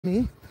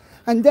me.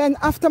 And then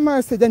after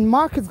Mercy, then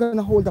Mark is going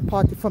to hold a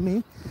party for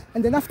me.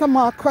 And then after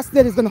Mark,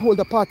 Crossdale is going to hold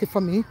a party for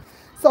me.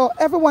 So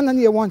everyone on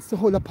here wants to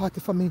hold a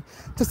party for me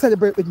to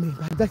celebrate with me.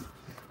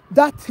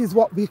 That is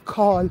what we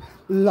call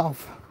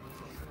love.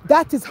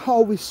 That is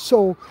how we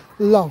show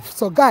love.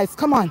 So guys,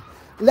 come on.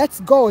 Let's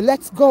go,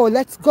 let's go,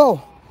 let's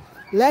go.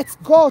 Let's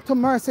go to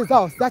Mercy's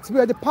house. That's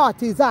where the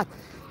party is at.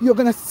 You're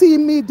going to see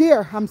me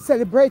there. I'm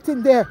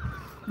celebrating there.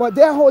 But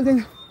they're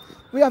holding,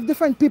 we have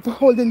different people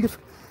holding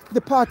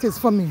the parties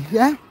for me,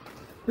 yeah?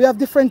 We have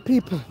different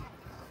people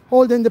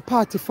holding the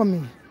party for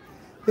me.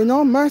 You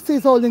know, Mercy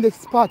is holding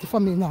this party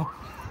for me now.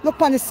 Look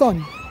on the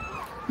sun.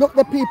 Look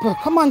the people.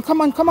 Come on,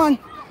 come on, come on.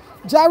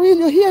 Jareel,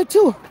 you're here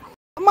too.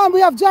 Come on, we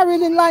have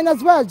Jareel in line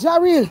as well.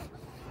 Jareel,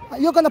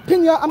 you're gonna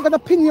pin you. I'm gonna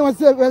pin you as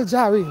well,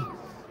 Jareel,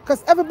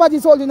 because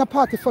everybody's holding a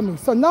party for me.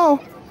 So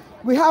now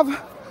we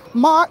have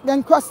Mark,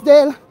 then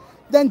Crossdale,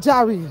 then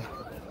Jareel.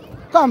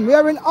 Come,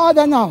 we're in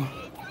order now.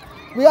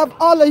 We have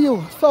all of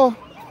you. So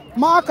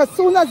Mark, as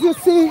soon as you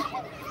see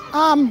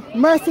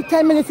Mercy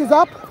 10 minutes is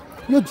up,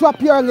 you drop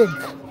your link.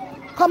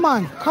 Come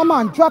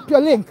on, drop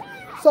your link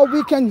so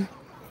we can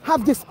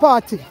have this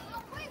party.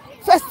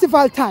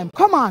 Festival time,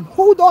 come on.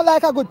 Who don't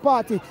like a good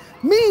party?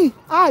 Me,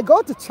 I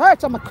go to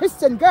church, I'm a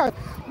Christian girl,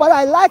 but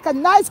I like a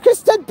nice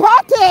Christian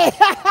party.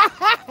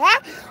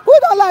 Who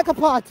don't like a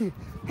party?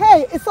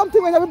 Hey, it's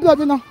something in our blood,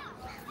 you know.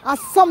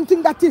 It's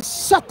something that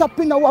is shut up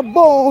in our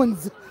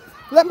bones.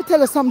 Let me tell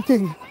you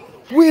something.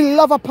 We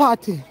love a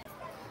party.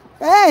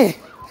 Hey,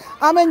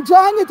 I'm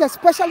enjoying it,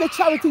 especially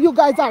charity. You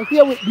guys are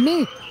here with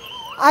me.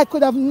 I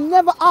could have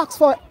never asked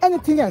for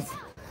anything else.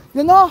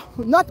 You know,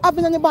 not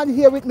having anybody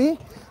here with me,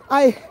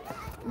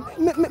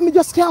 me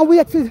just can't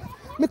wait for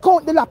me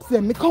count the laps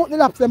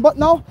them. But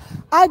now,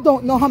 I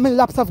don't know how many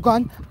laps have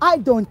gone. I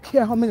don't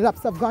care how many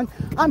laps have gone.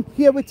 I'm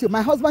here with you.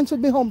 My husband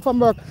should be home from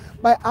work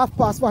by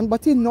 1:30,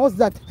 but he knows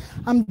that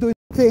I'm doing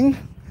thing.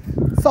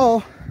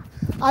 So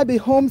I'll be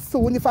home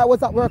soon. If I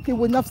was at work, he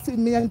wouldn't have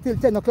seen me until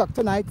 10 o'clock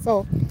tonight.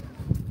 So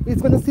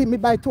he's going to see me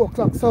by 2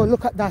 o'clock. So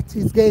look at that.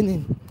 He's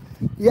gaining.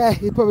 Yeah,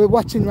 he's probably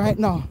watching right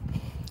now.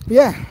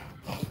 Yeah.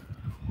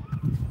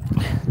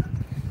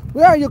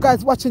 Where are you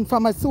guys watching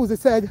from? As Susie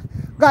said,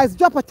 guys,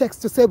 drop a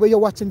text to say where you're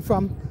watching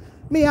from.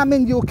 Me, I'm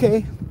in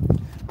UK.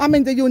 I'm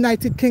in the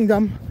United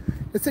Kingdom.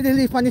 You see the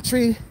leaf on the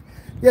tree?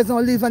 There's no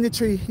leaf on the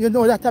tree. You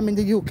know that I'm in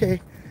the UK.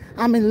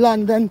 I'm in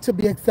London, to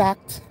be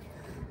exact.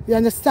 You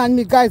understand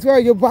me, guys? Where are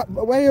you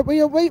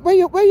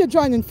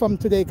joining from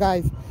today,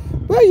 guys?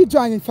 Where are you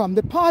joining from?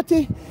 The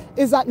party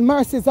is at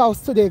Mercy's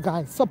house today,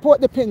 guys.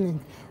 Support the pin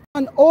link.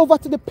 Run over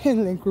to the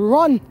pin link.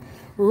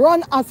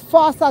 Run as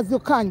fast as you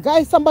can.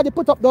 Guys, somebody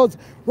put up those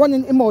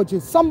running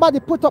emojis. Somebody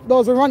put up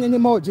those running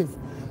emojis.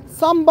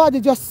 Somebody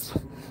just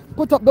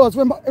put up those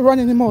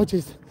running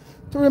emojis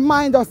to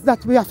remind us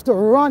that we have to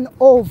run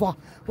over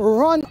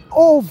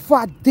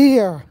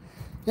there.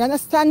 You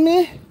understand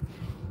me?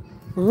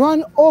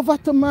 Run over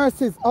to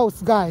Mercy's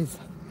house, guys,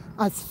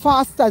 as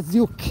fast as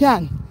you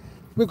can.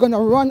 We're going to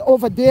run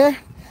over there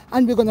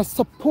and we're going to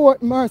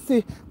support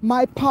Mercy.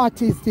 My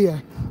party is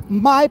there.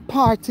 My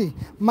party,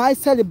 my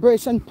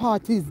celebration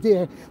party is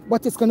there,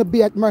 but it's going to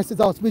be at Mercy's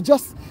house. We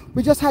just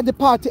had the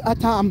party at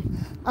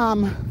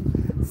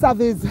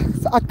Savi's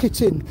at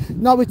kitchen.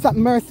 Now it's at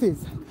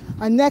Mercy's,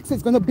 and next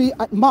it's going to be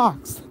at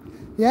Mark's,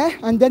 yeah,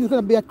 and then it's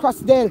going to be at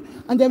Crossdale,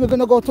 and then we're going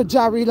to go to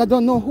Jareel. I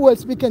don't know who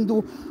else we can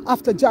do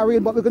after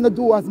Jareel, but we're going to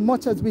do as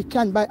much as we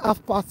can by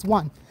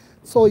 1:30.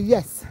 So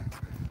yes,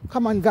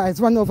 come on guys,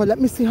 run over. Let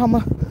me see how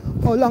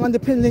long on the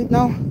pin link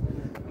now.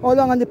 How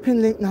long on the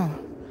pin link now?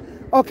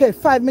 Okay,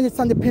 5 minutes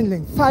on the pin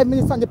link. 5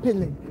 minutes on the pin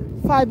link.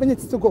 5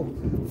 minutes to go.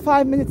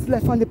 5 minutes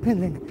left on the pin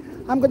link.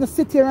 I'm gonna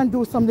sit here and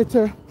do some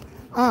little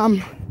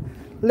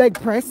leg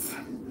press.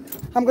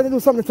 I'm gonna do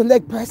some little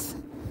leg press.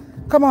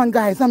 Come on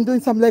guys, I'm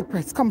doing some leg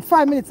press. Come,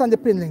 5 minutes on the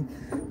pin link.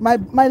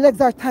 My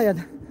legs are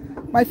tired.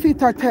 My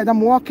feet are tired.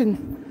 I'm walking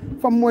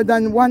for more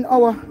than 1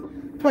 hour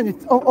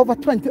 20 over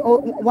 20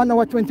 1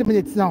 hour 20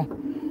 minutes now.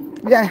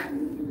 Yeah.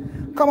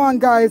 Come on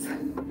guys.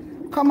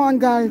 Come on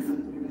guys.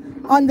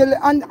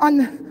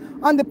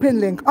 On the pin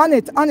link, on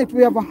it,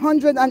 we have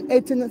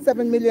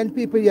 187 million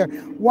people here,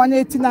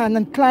 189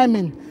 and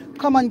climbing.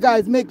 Come on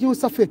guys, make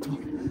use of it.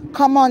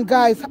 Come on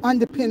guys, on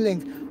the pin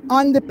link.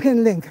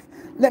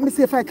 Let me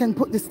see if I can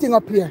put this thing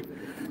up here.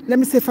 Let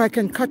me see if I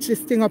can catch this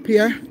thing up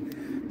here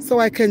so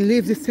I can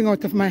leave this thing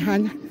out of my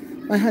hand.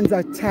 My hands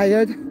are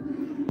tired.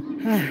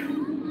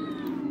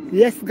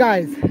 Yes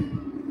guys,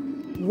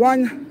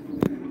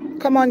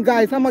 come on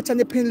guys, how much on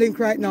the pin link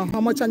right now? How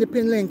much on the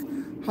pin link?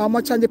 How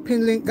much on the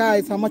pin link,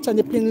 guys? How much on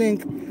the pin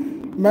link?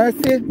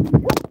 Mercy. I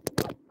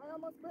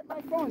almost break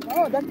my phone.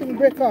 Oh, that didn't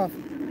break off.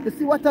 You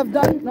see what I've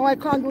done? Now I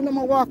can't do no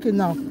more walking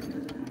now.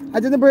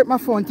 I didn't break my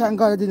phone. Thank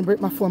God I didn't break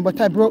my phone,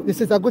 but I broke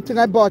this. Is a good thing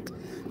I bought.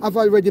 I've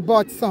already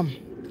bought some.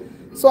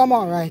 So I'm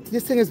all right.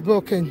 This thing is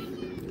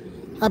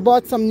broken. I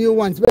bought some new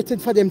ones, waiting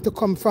for them to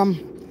come from,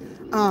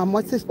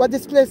 what's this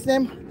place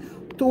name?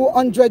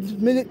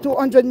 200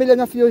 million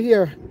of you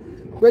here.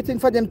 Waiting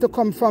for them to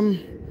come from,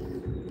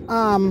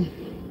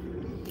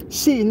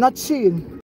 Shein, not Shein.